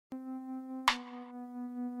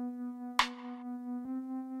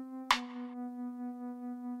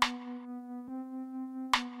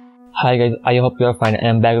Hi guys, I hope you are fine. I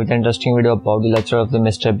am back with an interesting video about the lecture of the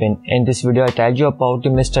Mr. Bean. In this video, I tell you about the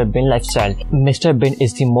Mr. Bean lifestyle. Mr. Bean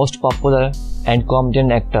is the most popular and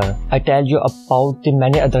comedian actor. I tell you about the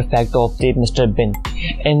many other facts of the Mr. Bean.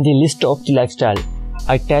 In the list of the lifestyle,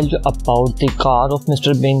 I tell you about the car of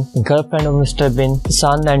Mr. Bean, girlfriend of Mr. Bean,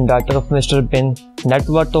 son and daughter of Mr. Bean, net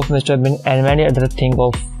worth of Mr. Bean, and many other things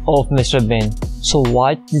of Mr. Bean. So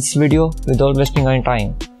watch this video without wasting any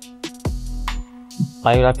time.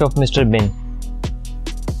 Biography of Mr. Bean.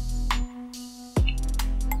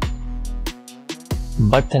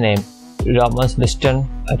 Birth name: Rowan Sebastian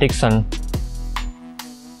Atkinson.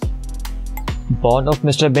 Born of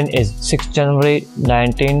Mr. Bean is 6 January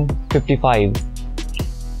 1955.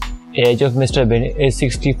 Age of Mr. Bean is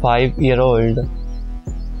 65-year-old.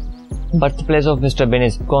 Birthplace of Mr. Bean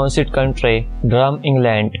is Consett Country, Durham,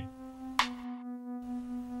 England.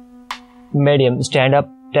 Medium: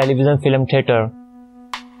 stand-up television film theatre.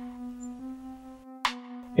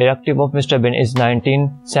 Active of Mr. Bean is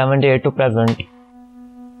 1978 to present.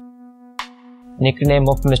 Nickname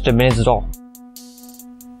of Mr. Bean is Rock.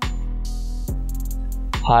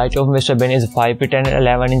 Height of Mr. Bean is 5 feet and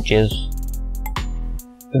 11 inches.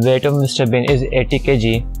 Weight of Mr. Bean is 80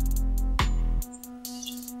 kg.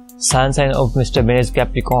 Sun sign of Mr. Bean is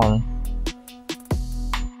Capricorn.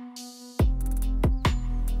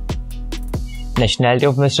 Nationality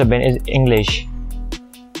of Mr. Bean is English.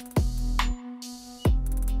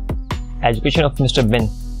 Education of Mr. Bean.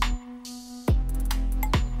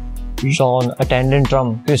 John attended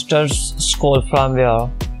Durham Christian School from where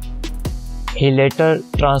he later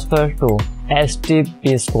transferred to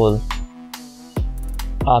STP School.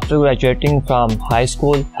 After graduating from high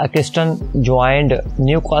school, Atkinson joined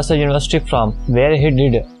Newcastle University from where he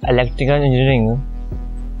did electrical engineering.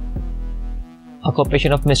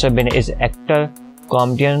 Occupation of Mr. Bean is actor,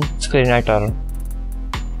 comedian, screenwriter.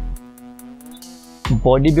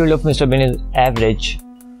 Body build of Mr. Bean is average.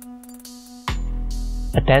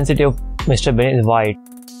 Ethnicity of Mr. Bean is white.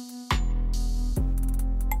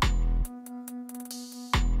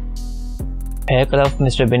 Hair color of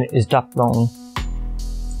Mr. Bean is dark brown.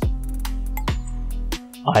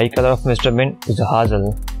 Eye color of Mr. Bean is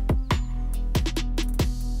hazel.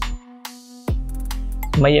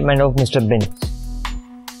 Measurement of Mr. Bean.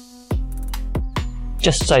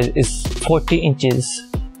 Chest size is 40 inches.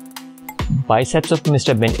 Biceps of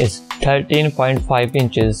Mr. Bean is 13.5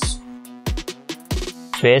 inches.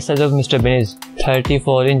 Face size of Mr. Bean is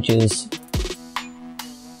 34 inches.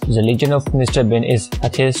 Religion of Mr. Bean is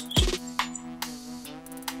atheist.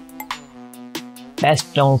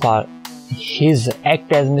 Best known for his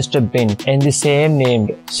act as Mr. Bean in the same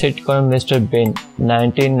named sitcom Mr. Bean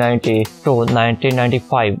 1990 to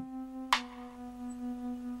 1995.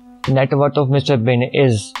 Net worth of Mr. Bean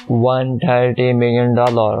is $130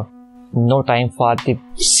 million. No time for the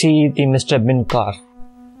Mr. Bean car.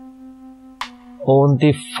 On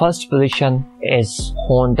the first position is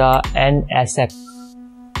Honda NSX,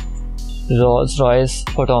 Rolls-Royce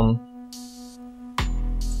Phantom,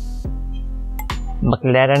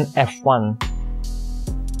 McLaren F1.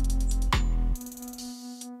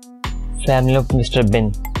 Family of Mr.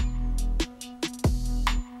 Bean.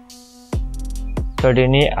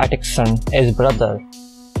 Rodney Atkinson is brother.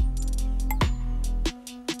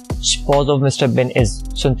 Spouse of Mr. Bean is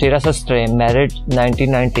Sunetra, Sastry, married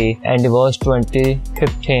 1990 and divorced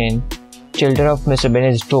 2015. Children of Mr. Bean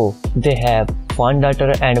is 2. They have 1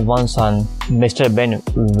 daughter and 1 son. Mr. Bean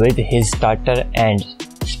with his daughter and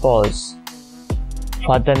spouse.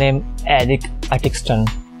 Father name Eric Atkinson.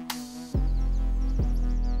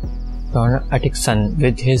 Rowan Atkinson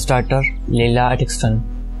with his daughter Leila Atkinson.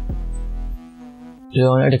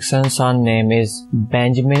 Rowan Atkinson's son name is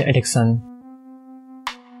Benjamin Atkinson.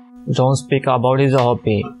 Rowan speaks about his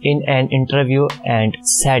hobby in an interview and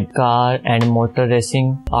said, "Car and motor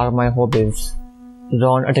racing are my hobbies."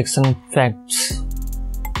 Rowan Atkinson facts.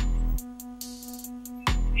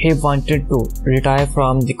 He wanted to retire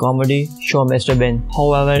from the comedy show Mr. Bean.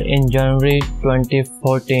 However, in January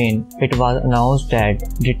 2014, it was announced that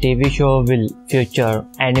the TV show will feature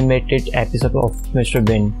animated episodes of Mr.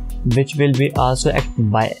 Bean, which will be also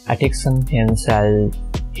acted by Atkinson himself.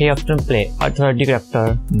 He often plays authority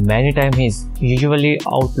character. Many times his usually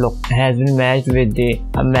outlook has been matched with the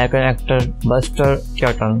American actor Buster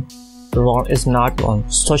Keaton. Rowan is not on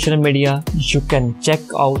social media. You can check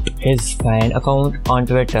out his fan account on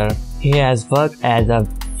Twitter. He has worked as a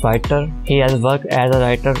writer. He has worked as a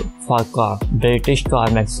writer for British Car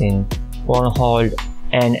magazine. Rowan holds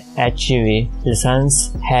an HGV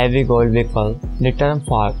license heavy gold vehicle. The term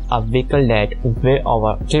for a vehicle that weighs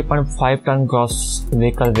over 3.5 ton gross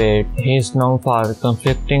vehicle weight. He is known for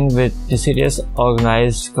conflicting with the Serious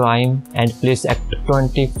Organized Crime and Police Act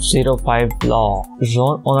 2005 law.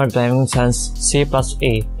 Rowan owner driving license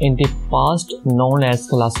C+A, in the past known as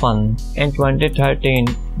Class 1. In 2013,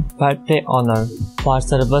 birthday honor for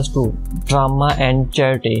service to drama and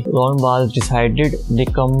charity. Rowan was decided the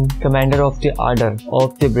commander of the Order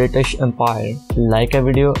of the British Empire. Like a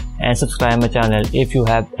video and subscribe my channel. If you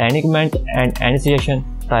have any comment and any suggestion,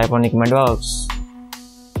 type on the comment box.